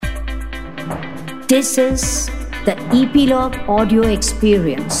This is the Epilogue Audio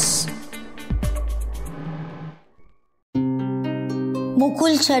Experience.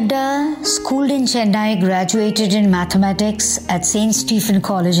 Mukul Chadha, schooled in Chennai, graduated in mathematics at St. Stephen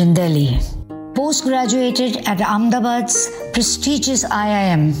College in Delhi. Post-graduated at Ahmedabad's prestigious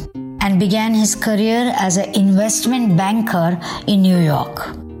IIM and began his career as an investment banker in New York.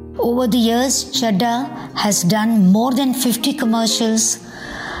 Over the years, Chadha has done more than 50 commercials,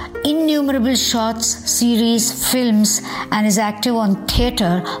 innumerable shorts, series, films, and is active on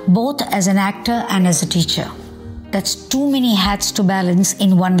theatre both as an actor and as a teacher. That's too many hats to balance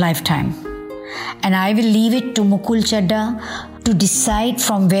in one lifetime. And I will leave it to Mukul Chadha to decide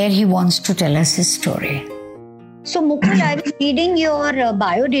from where he wants to tell us his story. So Mukul, I was reading your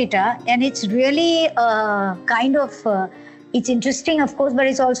biodata, and it's really it's interesting, of course, but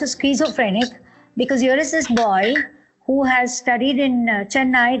it's also schizophrenic, because here is this boy who has studied in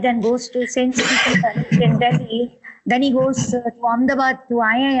Chennai, then goes to St. Stephen's College in Delhi, then he goes to Ahmedabad to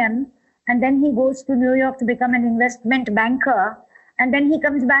IIM, and then he goes to New York to become an investment banker, and then he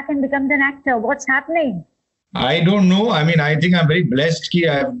comes back and becomes an actor. What's happening? I don't know. I mean, I think I'm very blessed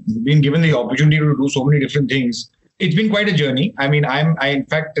that I've been given the opportunity to do so many different things. It's been quite a journey. I mean, in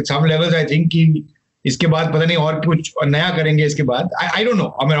fact, at some levels, I think कि इसके बाद पता नहीं और कुछ नया करेंगे इसके बाद. I don't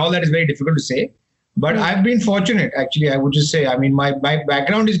know. I mean, all that is very difficult to say. But I've been fortunate, actually, I would just say. I mean, my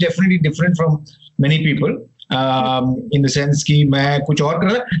background is definitely different from many people. In the sense कि मैं कुछ और कर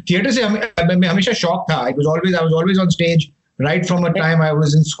रहा था. Theatre से मैं हमेशा शौक था. I was always on stage. Right from the time I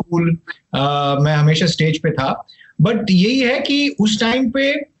was in school, मैं हमेशा stage पे था. But यही है कि उस time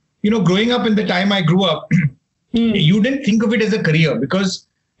पे, growing up in the time I grew up, you didn't think of it as a career, because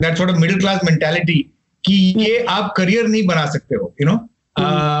that sort of middle class mentality कि ये आप career नहीं बना सकते हो,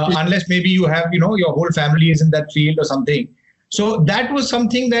 unless maybe you have, your whole family is in that field or something. So that was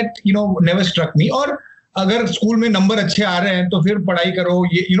something that, never struck me. और अगर school में नंबर अच्छे आ रहे हैं तो फिर पढ़ाई करो,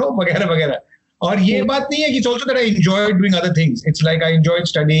 वगैरह वगैरह. और ये बात नहीं है कि it's also that I enjoyed doing other things. It's like I enjoyed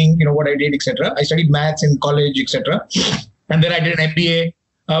studying, what I did, etc. I studied maths in college, etc. And then I did an MBA.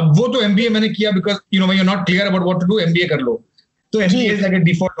 वो तो MBA मैंने किया because, when you're not clear about what to do, MBA कर लो. So MBA is like a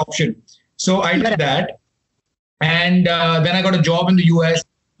default option. So I did that. And then I got a job in the US,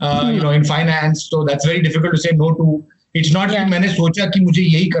 in finance. So that's very difficult to say no to. It's not कि मैंने सोचा कि मुझे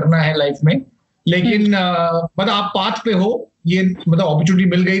यही करना है life में. लेकिन मतलब आप पाथ पे हो, ये मतलब opportunity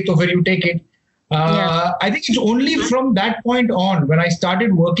मिल गई तो फिर you take it. I think it's only from that point on, when I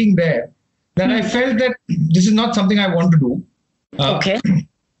started working there, that I felt that this is not something I want to do. Okay.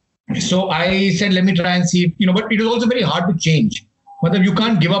 So I said, let me try and see, but it was also very hard to change. But you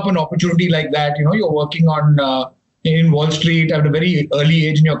can't give up an opportunity like that. You're working in Wall Street at a very early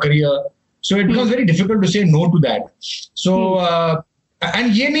age in your career. So it becomes very difficult to say no to that. So,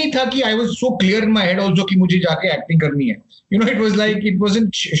 and ये नहीं था कि I was so clear in my head also कि मुझे जाके acting करनी है. It was like, it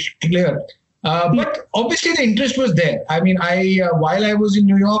wasn't clear. But obviously the interest was there. I mean, while I was in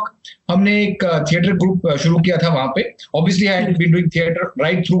New York, हमने एक theatre group शुरू किया था वहाँ पे. Obviously, I had been doing theatre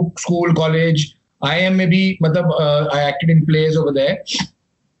right through school, college. IIM में भी मतलब I acted in plays over there.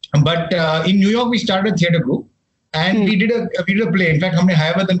 But in New York, we started a theatre group, and we did a play. In fact, हमने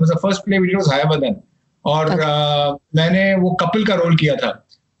Hayavadan was the first play we did was Hayavadan. और मैंने वो couple का role किया था.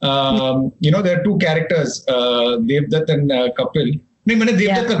 There are two characters, Devdutt and Kapil. नहीं मैंने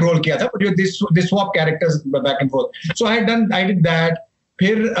देवदत्त का रोल किया था, but they swap characters back and forth. So I did that.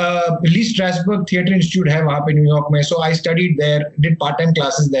 फिर Lee Strasberg Theatre Institute है वहाँ पे न्यूयॉर्क में. So I studied there, did part-time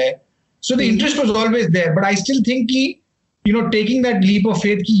classes there. So the interest was always there, but I still think कि taking that leap of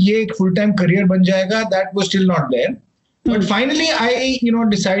faith कि ये एक full-time career बन जाएगा, that was still not there. But finally I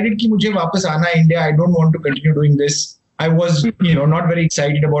decided कि मुझे वापस आना है India. I don't want to continue doing this. I was not very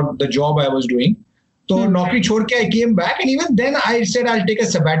excited about the job I was doing. तो नौकरी छोड़ के I came back, and even then I said I'll take a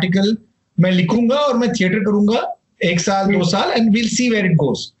sabbatical. मैं लिखूंगा और मैं theatre करूंगा 1 साल 2 साल, and we'll see where it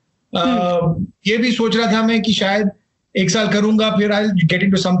goes. ये भी सोच रहा था मैं कि शायद 1 साल करूंगा, फिर I'll get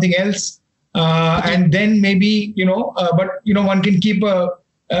into something else, and then maybe but one can keep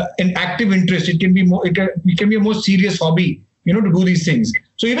an active interest. It can be a more serious hobby, to do these things.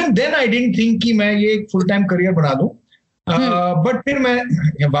 So even then I didn't think कि मैं ये full time career बना दूं. But फिर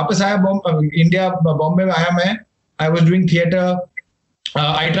मैं वापस आया India, Bombay में आया मैं. I was doing theatre.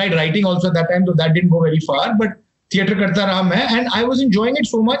 I tried writing also at that time, so that didn't go very far. But theatre करता रहा मैं, and I was enjoying it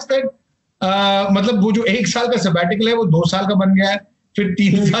so much that मतलब वो जो 1 साल का sabbatical है वो 2 साल का बन गया, फिर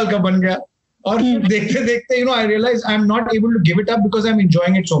 3 साल का बन गया. और देखते देखते I realized I'm not able to give it up because I'm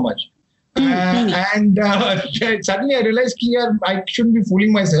enjoying it so much. And suddenly I realized कि यार I shouldn't be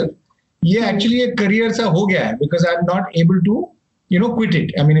fooling myself. ये actually एक career सा हो गया है, because I'm not able to quit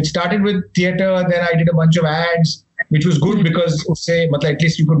it. I mean, it started with theater, then I did a bunch of ads, which was good because at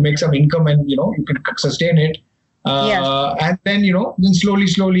least you could make some income and, you can sustain it. And then, then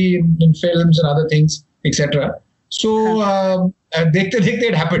slowly in films and other things, etc. So, देखते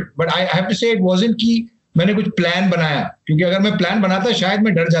it happened. But I have to say, it wasn't कि मैंने कुछ plan बनाया. क्योंकि अगर मैं plan बनाता, शायद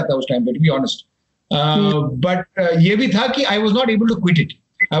मैं डर जाता उस time पे, to be honest. But ये भी था कि I was not able to quit it.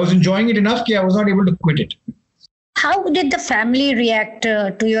 I was enjoying it enough that I was not able to quit it. How did the family react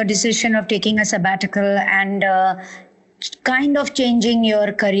to your decision of taking a sabbatical and kind of changing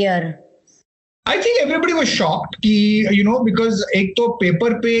your career? I think everybody was shocked, because ek to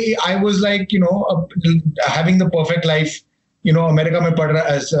paper pe I was like, having the perfect life. America mein pad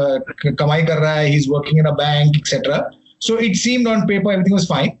raha, kamai kar raha hai, he's working in a bank, etc. So it seemed on paper everything was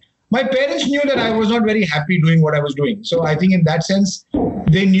fine. My parents knew that I was not very happy doing what I was doing. So I think in that sense,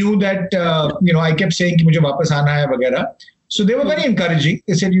 they knew that, I kept saying कि मुझे वापस आना है वगैरह. So they were very encouraging.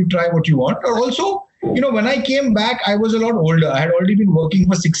 They said, you try what you want. Or also, when I came back, I was a lot older. I had already been working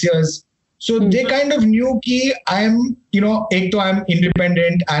for 6 years. So they kind of knew कि I'm, I'm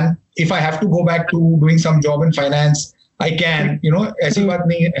independent, and if I have to go back to doing some job in finance, I can, ऐसी बात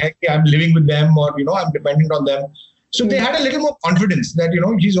नहीं है कि I'm living with them or, I'm dependent on them. So they had a little more confidence that,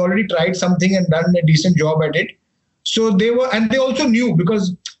 he's already tried something and done a decent job at it. So they also knew,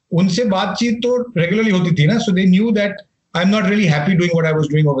 because उनसे बातचीत तो regularly होती थी ना, so they knew that I'm not really happy doing what I was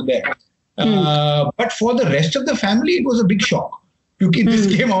doing over there. But for the rest of the family, it was a big shock. क्योंकि this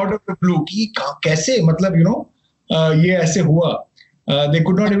came out of the blue कि कैसे मतलब ये ऐसे हुआ. They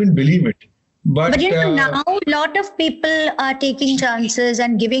could not even believe it. But now a lot of people are taking chances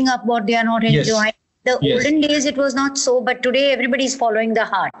and giving up what they are not enjoying. The olden days it was not so, but today everybody is following the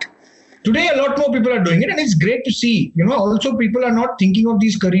heart. Today a lot more people are doing it, and it's great to see. Also people are not thinking of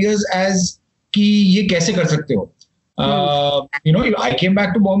these careers as कि ये कैसे कर सकते हो. I came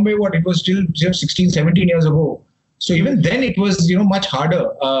back to Bombay, it was still 16, 17 years ago. So even then it was, much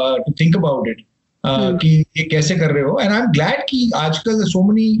harder to think about it. कि ये कैसे कर रहे हो. And I'm glad कि आजकल so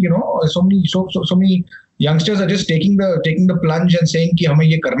many youngsters are just taking the plunge and saying कि हमें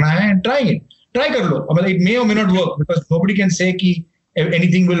ये करना है and trying it. Try कर लो. It may or may not work, because nobody can say कि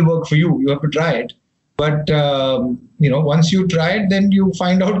anything will work for you. You have to try it. But once you try it, then you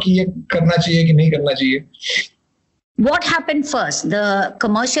find out कि ये करना चाहिए कि नहीं करना चाहिए. What happened first? The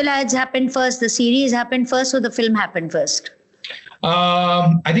commercial ads happened first, the series happened first, or the film happened first?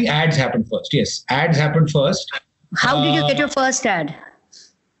 I think ads happened first. Yes, ads happened first. How did you get your first ad?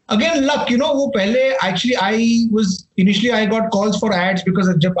 Again, luck. वो पहले actually I got calls for ads because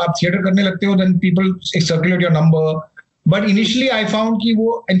जब आप theater करने लगते हो, then people circulate your number. But initially I found कि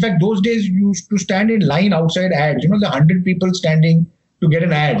in fact those days you used to stand in line outside ads. The 100 people standing to get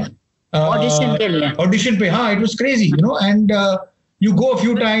an ad. Audition के लिए. Audition पे, हाँ, it was crazy, and you go a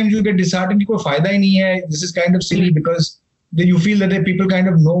few times, you get disheartened, कोई फायदा ही नहीं है. This is kind of silly because you feel that the people kind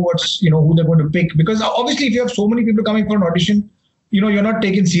of know who they're going to pick. Because obviously if you have so many people coming for an audition, you're not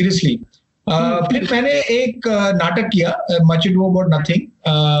taken seriously. फिर मैंने एक नाटक किया, Much Ado About Nothing.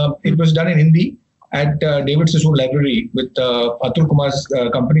 It was done in Hindi at David Sassoon Library with Atul Kumar's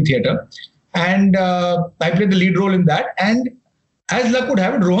company theatre. And I played the lead role in that. And as luck would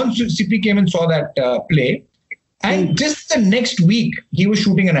have it, Rohan Sippy came and saw that play. And just the next week, he was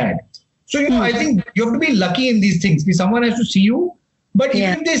shooting an ad. So, I think you have to be lucky in these things. Someone has to see you. But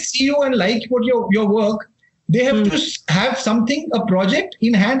even if they see you and like what your work, they have to have something, a project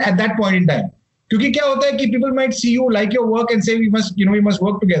in hand at that point in time. Because क्या होता है कि people might see you, like your work, and say we must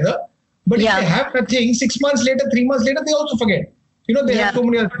work together. But if they have nothing, 6 months later, 3 months later, they also forget. They have so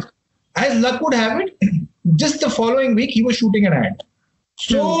many other things. As luck would have it, just the following week, he was shooting an ad.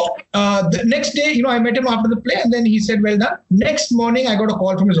 So the next day, I met him after the play, and then he said, well done. Next morning, I got a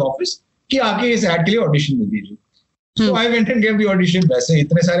call from his office कि आके इस ad के लिए audition दे दीजिए. So I went and gave the audition. वैसे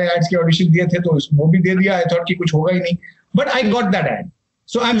इतने सारे ads के audition दिए थे, तो वो भी दे दिया. I thought कि कुछ होगा ही नहीं. But I got that ad.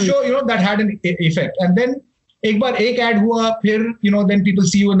 So I'm sure, that had an effect. And then एक बार एक ad हुआ, फिर, then people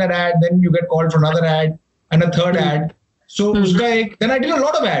see you in that ad, then you get called for another ad and a third ad. So then I did a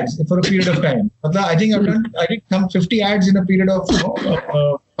lot of ads for a period of time. I think I did some 50 ads in a period of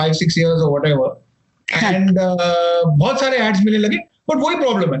 5-6 years or whatever. And बहुत सारे ads मिलने लगे. But वही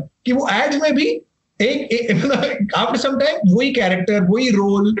problem है कि वो ads में भी after some time वही character, वही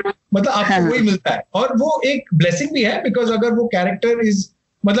role, आपको वही मिलता है. और वो एक blessing भी है, because अगर वो character is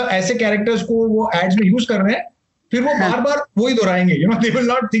ऐसे characters को वो ads में use कर रहे हैं, फिर वो बार-बार वही दोहराएंगे. They will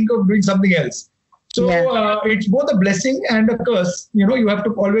not think of doing something else. So it's both a blessing and a curse. You have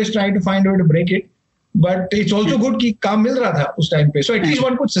to always try to find a way to break it. But it's also good कि काम मिल रहा था उस time पे. So at least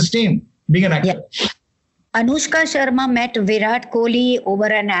one could sustain being an actor. Anushka Sharma met Virat Kohli over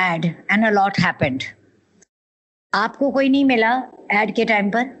an ad and a lot happened. आपको कोई नहीं मिला ad के टाइम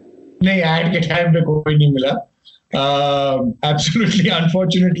पर? नहीं, ad के टाइम पे कोई नहीं मिला. Absolutely,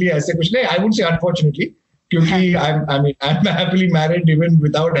 unfortunately, ऐसे कुछ नहीं. I wouldn't say unfortunately, क्योंकि I'm happily married even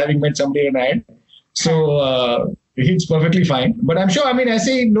without having met somebody in an ad. So it's perfectly fine. But I'm sure,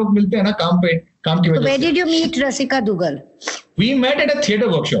 ऐसे ही लोग मिलते हैं ना काम की वजह से. Where did you meet Rasika Dugal? We met at a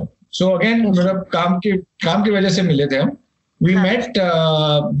theatre workshop. So again, मतलब काम की वजह से मिले थे हम. We met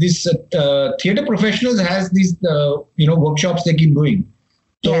this theatre professionals has these workshops they keep doing.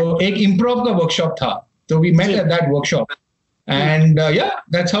 So एक improv का workshop था. So we met at that workshop. And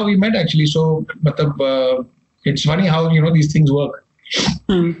that's how we met actually. So मतलब it's funny how these things work.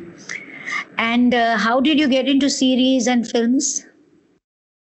 And how did you get into series and films?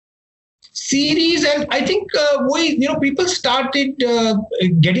 Series, and I think people started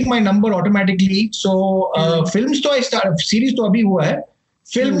getting my number automatically. So films तो I started, series तो अभी हुआ है.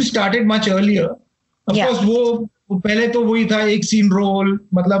 Film started much earlier. Of course वो पहले तो वही था, एक scene role,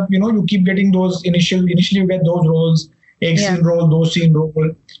 मतलब you keep getting those initially you get those roles, एक scene role, दो scene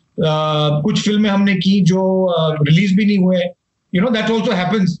role. कुछ फिल्में हमने की जो release भी नहीं हुए. That also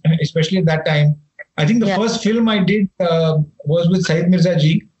happens, especially at that time. I think the first film I did was with Syed Mirza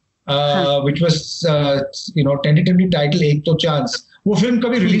ji. Which was tentatively titled Ek To Chance. वो फिल्म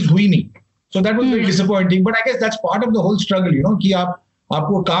कभी रिलीज हुई नहीं. So that was very disappointing. But I guess that's part of the whole struggle, कि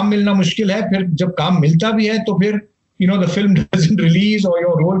आपको काम मिलना मुश्किल है, फिर जब काम मिलता भी है तो फिर the film doesn't release or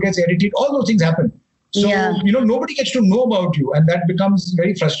your role gets edited. All those things happen. So nobody gets to know about you, and that becomes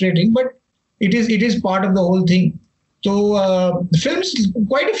very frustrating. But it is part of the whole thing. So films,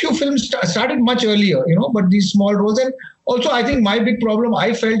 quite a few films started much earlier, but these small roles. And also I think my big problem,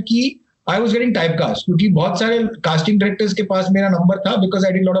 I felt कि I was getting typecast, क्योंकि बहुत सारे casting directors के पास मेरा number था because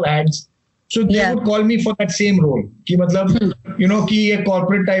I did a lot of ads. So they would call me for that same role. कि मतलब कि ये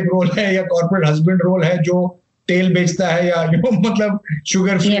corporate type role है या corporate husband role है जो तेल बेचता है या मतलब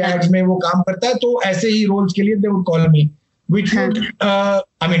sugar free ads में वो काम करता है, तो ऐसे ही roles के लिए they would call me. Which would,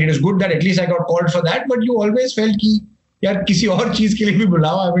 it is good that at least I got called for that, but you always felt कि यार किसी और चीज के लिए भी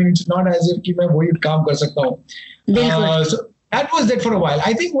बुलाओ. It's not as if कि मैं वही काम कर सकता हूँ. So that was that for a while.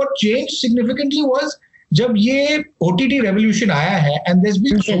 I think what changed significantly was जब ये OTT revolution आया है, and there's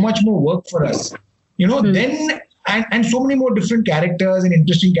been so much more work for us. Then and so many more different characters and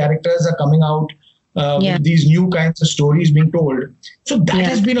interesting characters are coming out with these new kinds of stories being told. So that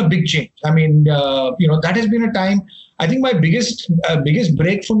has been a big change. That has been a time. I think my biggest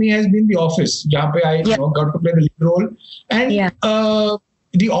break for me has been The Office, जहाँ पे I got to play the lead role. And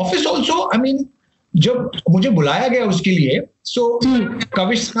The Office also, जब मुझे बुलाया गया उसके लिए, so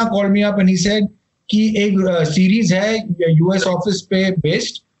Kavish Sinha called me up and he said कि एक series है US Office पे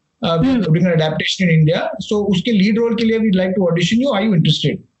based, doing an adaptation in India. So उसके lead role के लिए we'd like to audition you. Are you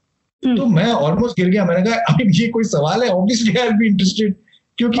interested? तो मैं almost गिर गया. मैंने कहा ये कोई सवाल है? Obviously I'll be interested.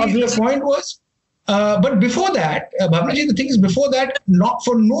 क्योंकि the point was. But before that, Bhavna ji, the thing is, before that, not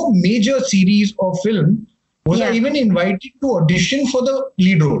for no major series or film was I even invited to audition for the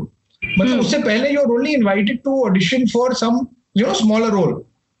lead role. मतलब उससे पहले you're only invited to audition for some smaller role.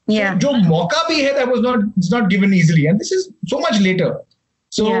 Yeah. जो मौका भी है, it's not given easily, and this is so much later.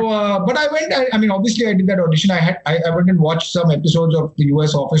 So, but I went. Obviously, I did that audition. I went and watched some episodes of the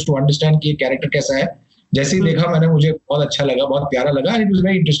US Office to understand कि ये character कैसा है. जैसे ही देखा मैंने, मुझे बहुत अच्छा लगा, बहुत प्यारा लगा, and it was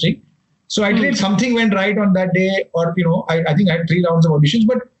very interesting. So I did it. Something went right on that day, or I think I had 3 rounds of auditions.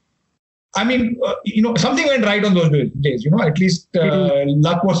 But something went right on those days. At least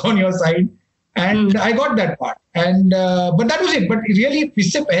luck was on your side, and I got that part. And but that was it. But really,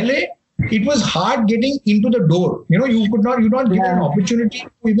 इससे पहले it was hard getting into the door. You not given an opportunity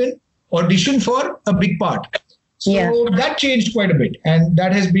to even audition for a big part. So that changed quite a bit, and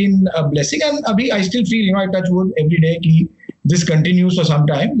that has been a blessing. And abhi I still feel I touch wood every day कि this continues for some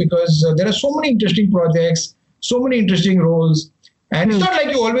time, because there are so many interesting projects, so many interesting roles, and it's not like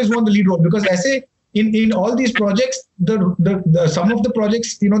you always want the lead role, because I say in all these projects, the some of the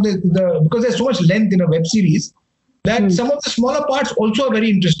projects, because there's so much length in a web series, that some of the smaller parts also are very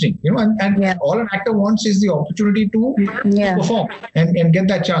interesting, and all an actor wants is the opportunity to perform and get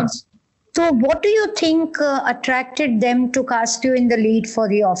that chance. So what do you think attracted them to cast you in the lead for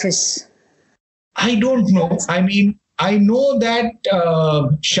The Office? I don't know. I know that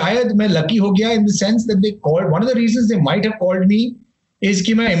शायद मैं lucky हो गया in the sense that they called, one of the reasons they might have called me is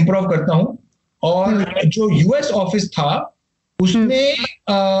कि मैं improv करता हूँ, और जो US Office था उसमें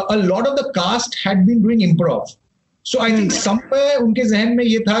a lot of the cast had been doing improv. So I think somewhere उनके जहन में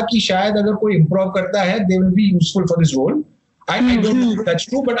ये था कि शायद अगर कोई improv करता है, they will be useful for this role. I don't know if that's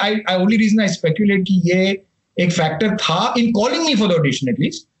true, but I only reason I speculate कि ये एक factor था in calling me for the audition at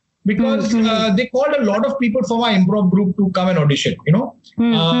least. Because they called a lot of people from our improv group to come and audition,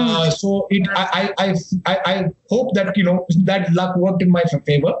 So I hope that, that luck worked in my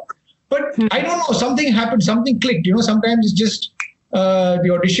favor. But I don't know, something happened, something clicked, sometimes it's just the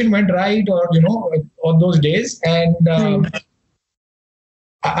audition went right or, on those days. And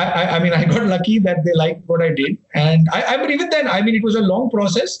I mean, I got lucky that they liked what I did. And but even then, I mean, it was a long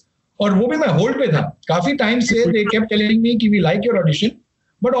process. और वो भी मैं hold पे था. काफी time से they kept telling me कि we like your audition.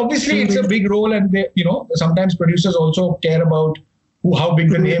 But obviously, it's a big role, and they, sometimes producers also care about how big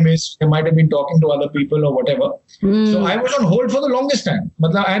the name is. They might have been talking to other people or whatever. So I was on hold for the longest time.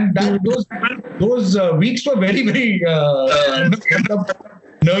 And those weeks were very, very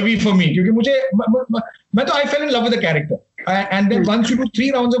nervy for me. Because I fell in love with the character. And then once you do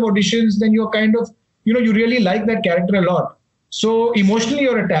 3 rounds of auditions, then you're kind of, you really like that character a lot. So emotionally,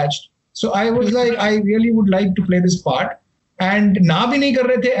 you're attached. So I was like, I really would like to play this part. And ना भी नहीं कर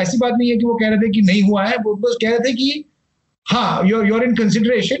रहे थे, ऐसी बात नहीं है कि वो कह रहे थे कि नहीं हुआ है, वो बस कह रहे थे कि हाँ you're in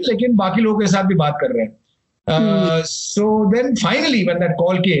consideration, लेकिन बाकी लोगों के साथ भी बात कर रहे हैं. So then finally when that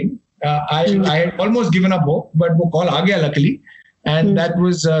call came, I had almost given up hope, but वो call आ गया luckily, and that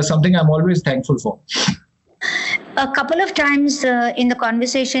was something I'm always thankful for. A couple of times in the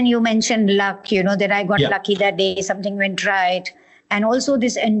conversation you mentioned luck, that I got lucky that day, something went right. And also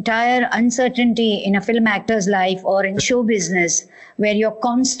this entire uncertainty in a film actor's life or in show business, where you're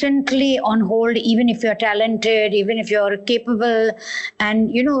constantly on hold, even if you're talented, even if you're capable. And,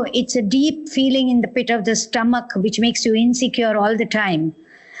 it's a deep feeling in the pit of the stomach, which makes you insecure all the time.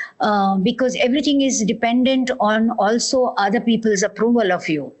 Because everything is dependent on also other people's approval of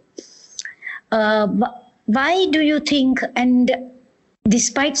you. Why do you think, and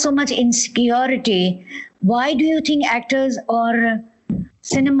despite so much insecurity, why do you think actors or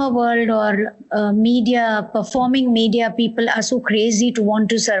cinema world or media, performing media people are so crazy to want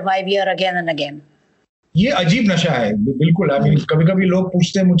to survive here again and again? ये अजीब नशा है, बिल्कुल. I mean, कभी-कभी लोग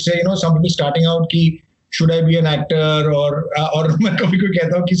पूछते हैं मुझसे, some people starting out कि should I be an actor और मैं कभी-कभी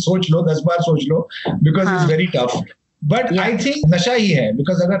कहता हूँ कि सोच लो, 10 बार सोच लो, because it's very tough. But I think नशा ही है,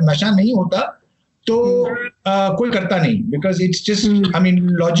 because अगर नशा नहीं होता तो कोई करता नहीं, because it's just I mean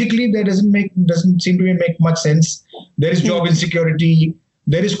logically there doesn't seem to make much sense. There is job insecurity,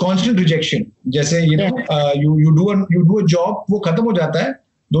 there is constant rejection. जैसे you do a job, वो खत्म हो जाता है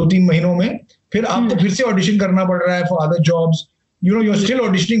 2-3 महीनों में, फिर आपको फिर से ऑडिशन करना पड़ रहा है for other jobs. You're still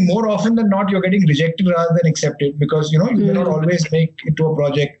auditioning, more often than not you're getting rejected rather than accepted, because you may not always make it to a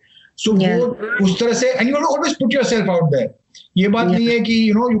project. So वो उस तरह से, and you have to always put yourself out there. ये बात नहीं है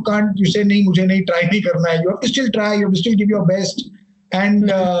कि you say नहीं, मुझे नहीं, try नहीं करना है. You have to still try, you have to still give your best. And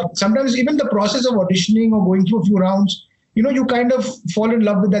sometimes even the process of auditioning or going through a few rounds, you kind of fall in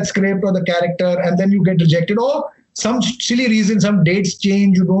love with that script or the character, and then you get rejected, or some silly reason, some dates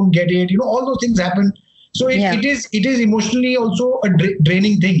change, you don't get it, all those things happen. So it is emotionally also a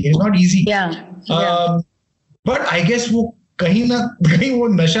draining thing. It's not easy. But I guess वो कहीं ना कहीं वो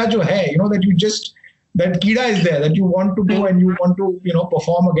नशा जो है, that you just, that कीड़ा is there, that you want to go and you want to,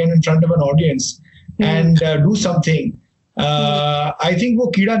 perform again in front of an audience and do something. I think वो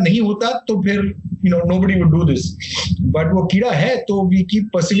कीड़ा नहीं होता तो फिर, nobody would do this. But वो कीड़ा है तो we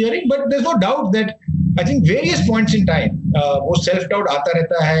keep persevering. But there's no doubt that I think various points in time, वो self-doubt आता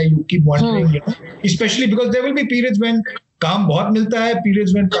रहता है. You keep wondering, especially because there will be periods when काम बहुत मिलता है,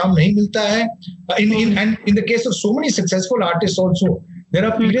 periods when काम नहीं मिलता है. And in the case of so many successful artists also, there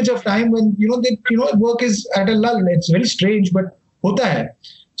are periods of time when work is at a lull. It's very strange, but होता है.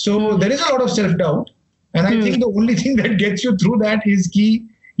 So there is a lot of self-doubt, and I think the only thing that gets you through that is कि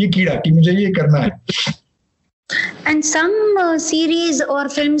ये कीड़ा, कि मुझे ये करना है. And some series or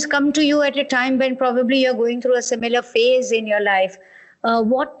films come to you at a time when probably you're going through a similar phase in your life.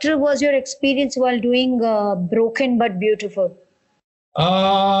 What was your experience while doing Broken but Beautiful?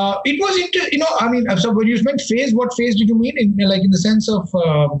 It was, I mean, so when you meant phase, what phase did you mean? In the sense of...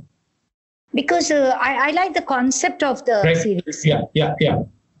 Because I like the concept of the series. Yeah.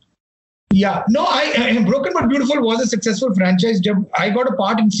 No, Broken but Beautiful was a successful franchise. I got a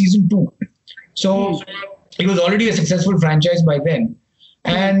part in season 2. So it was already a successful franchise by then.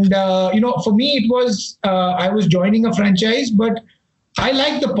 And, for me, it was, I was joining a franchise, but I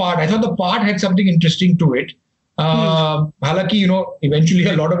liked the part. I thought the part had something interesting to it. Halaki, eventually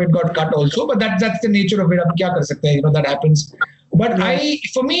a lot of it got cut also, but that's the nature of it. Ab kya kar sakte hain, that happens. But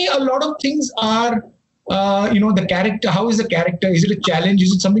for me, a lot of things are, the character. How is the character? Is it a challenge?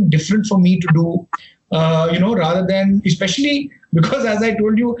 Is it something different for me to do? Rather than, especially, because as I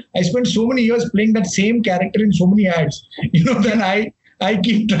told you, I spent so many years playing that same character in so many ads. Then I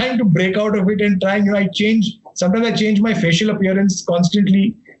keep trying to break out of it and trying. Sometimes I change my facial appearance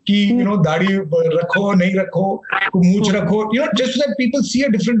constantly. Ki दाढ़ी रखो नहीं रखो, मूंछ रखो. Just so that people see a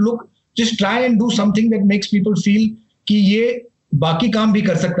different look. Just try and do something that makes people feel कि ये बाकी काम भी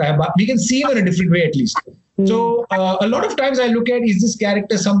कर सकता है. We can see him in a different way at least. So a lot of times I look at, is this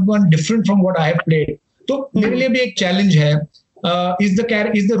character someone different from what I have played? So मेरे लिए भी एक challenge है. Is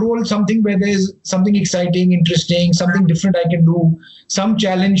the role something where there's something exciting, interesting, something different I can do, some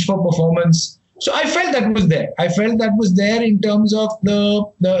challenge for performance? So I felt that was there. I felt that was there in terms of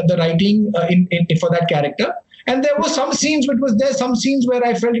the writing for that character. And there were some scenes which was there, some scenes where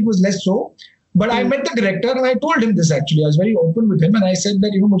I felt it was less so. But I met the director and I told him this actually. I was very open with him and I said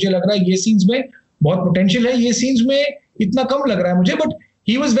that, मुझे लग रहा है ये scenes में बहुत potential है, ये scenes में इतना कम लग रहा है मुझे. But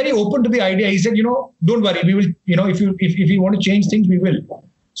he was very open to the idea. He said, don't worry, we will, if you want to change things, we will.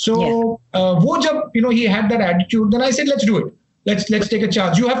 So, वो जब, he had that attitude, then I said, let's do it. Let's take a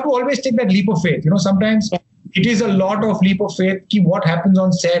chance. You have to always take that leap of faith. Sometimes it is a lot of leap of faith. What happens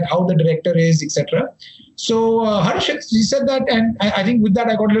on set, how the director is, etc. So Harsh, he said that, and I think with that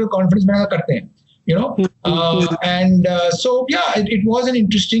I got a little confidence. Karte hain, and so yeah, it was an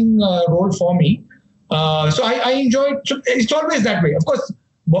interesting role for me. So I enjoyed. So it's always that way. Of course,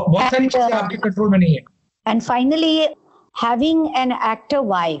 बहुत सारी चीजें आपके control में नहीं है. And finally, having an actor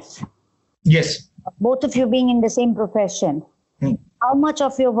wife. Yes. Both of you being in the same profession. How much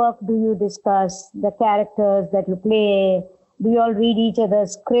of your work do you discuss? The characters that you play? Do you all read each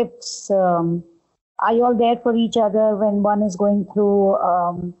other's scripts? Are you all there for each other when one is going through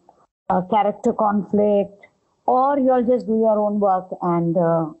a character conflict? Or you all just do your own work and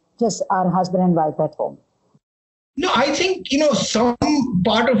just are husband and wife at home? No, I think, some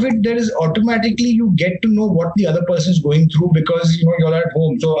part of it, there is automatically you get to know what the other person is going through because, you're at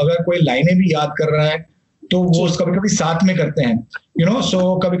home. So, अगर कोई लाइनें भी याद कर रहा है, तो वो कभी-कभी साथ में करते हैं,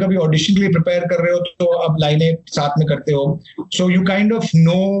 so कभी-कभी ऑडिशन के लिए प्रिपेयर कर रहे हो तो अब लाइनें साथ में करते हो. So you kind of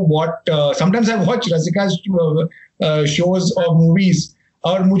know what, sometimes I watch Rasika's shows or movies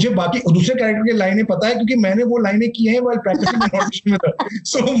और मुझे बाकी दूसरे कैरेक्टर की लाइनें पता है क्योंकि मैंने वो लाइनें की हैं while practicing in audition with her.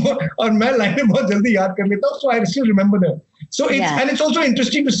 So और मैं लाइनें बहुत जल्दी याद कर लेता हूँ, so I still remember them. So and it's also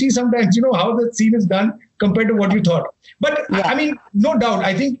interesting to see sometimes, how the scene is done compared to what you thought. But I mean, no doubt,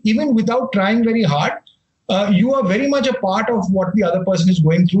 I think even without trying very hard, you are very much a part of what the other person is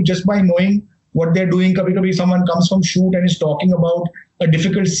going through just by knowing what they're doing. Kabhi someone comes from shoot and is talking about a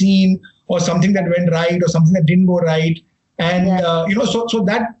difficult scene or something that went right or something that didn't go right. And, so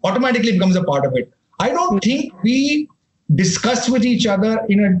that automatically becomes a part of it. I don't think we discuss with each other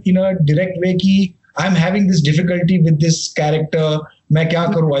in a direct way ki I'm having this difficulty with this character, main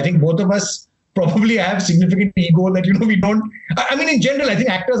kya karu. I think both of us probably have significant ego that, we don't, I mean, in general, I think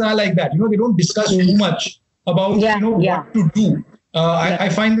actors are like that, they don't discuss too much about, what to do. I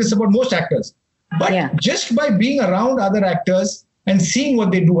find this about most actors, but just by being around other actors and seeing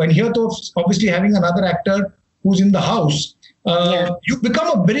what they do, and here to obviously having another actor who's in the house, you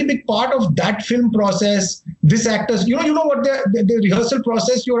become a very big part of that film process. This actors, you know what the rehearsal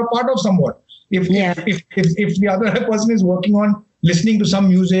process, you're a part of somewhat. If the other person is working on listening to some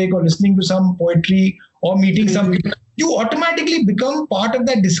music or listening to some poetry or meeting some people, you automatically become part of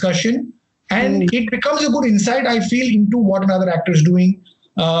that discussion and it becomes a good insight, I feel, into what another actor is doing.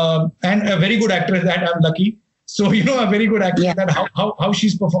 And a very good actor is that, I'm lucky. So, a very good actor is that how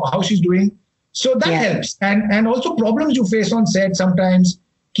she's how she's doing. So that helps. And also problems you face on set sometimes,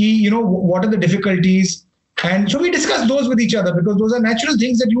 what are the difficulties? And so we discuss those with each other because those are natural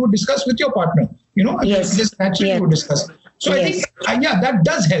things that you would discuss with your partner, just naturally you would discuss. So I think, that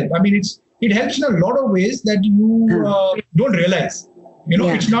does help. I mean, it helps in a lot of ways that you don't realize.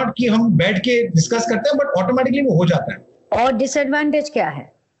 It's not कि हम बैठ के discuss करते हैं, but automatically वो हो जाता है. और disadvantage क्या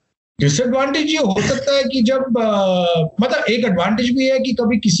है? Disadvantage ये हो सकता है कि जब मतलब एक advantage भी है कि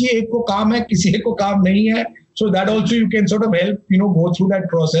कभी किसी एक को काम है, किसी एक को काम नहीं है. So that also you can sort of help, go through that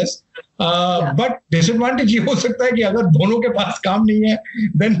process. But disadvantage ये हो सकता है कि अगर दोनों के पास काम नहीं है,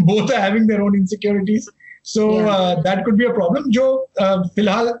 then both are having their own insecurities. So that could be a problem. जो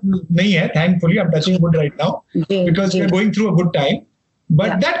फिलहाल नहीं है, thankfully I'm touching wood right now because we're going through a good time.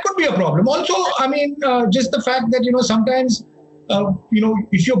 But that could be a problem. Also, I mean, just the fact that sometimes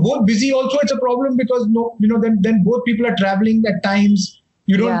if you're both busy, also it's a problem because then both people are traveling at times.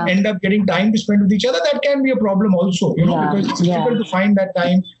 You don't end up getting time to spend with each other. That can be a problem also, because it's difficult to find that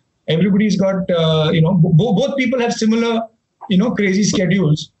time. Everybody's got, both people have similar, crazy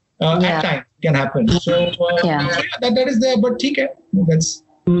schedules. At times can happen. So, that is there, but theek hai.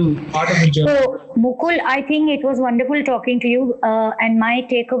 Part of the journey. So, Mukul, I think it was wonderful talking to you. And my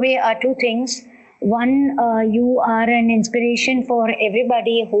takeaway are two things. One, you are an inspiration for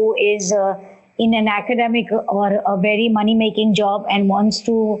everybody who is in an academic or a very money-making job and wants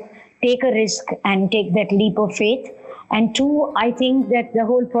to take a risk and take that leap of faith. And two, I think that the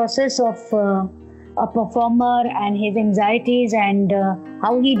whole process of a performer and his anxieties and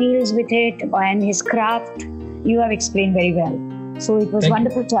how he deals with it and his craft, you have explained very well. So it was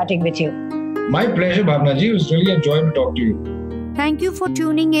wonderful chatting with you. My pleasure, Bhavnaji. It was really a joy to talk to you. Thank you for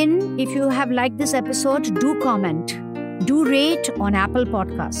tuning in. If you have liked this episode, do comment. Do rate on Apple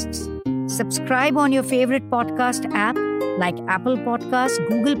Podcasts. Subscribe on your favorite podcast app like Apple Podcasts,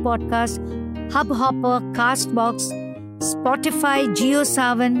 Google Podcasts, Hubhopper, Castbox, Spotify,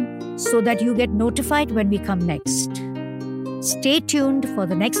 JioSaavn, so that you get notified when we come next. Stay tuned for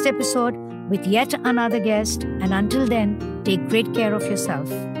the next episode with yet another guest, and until then, take great care of yourself.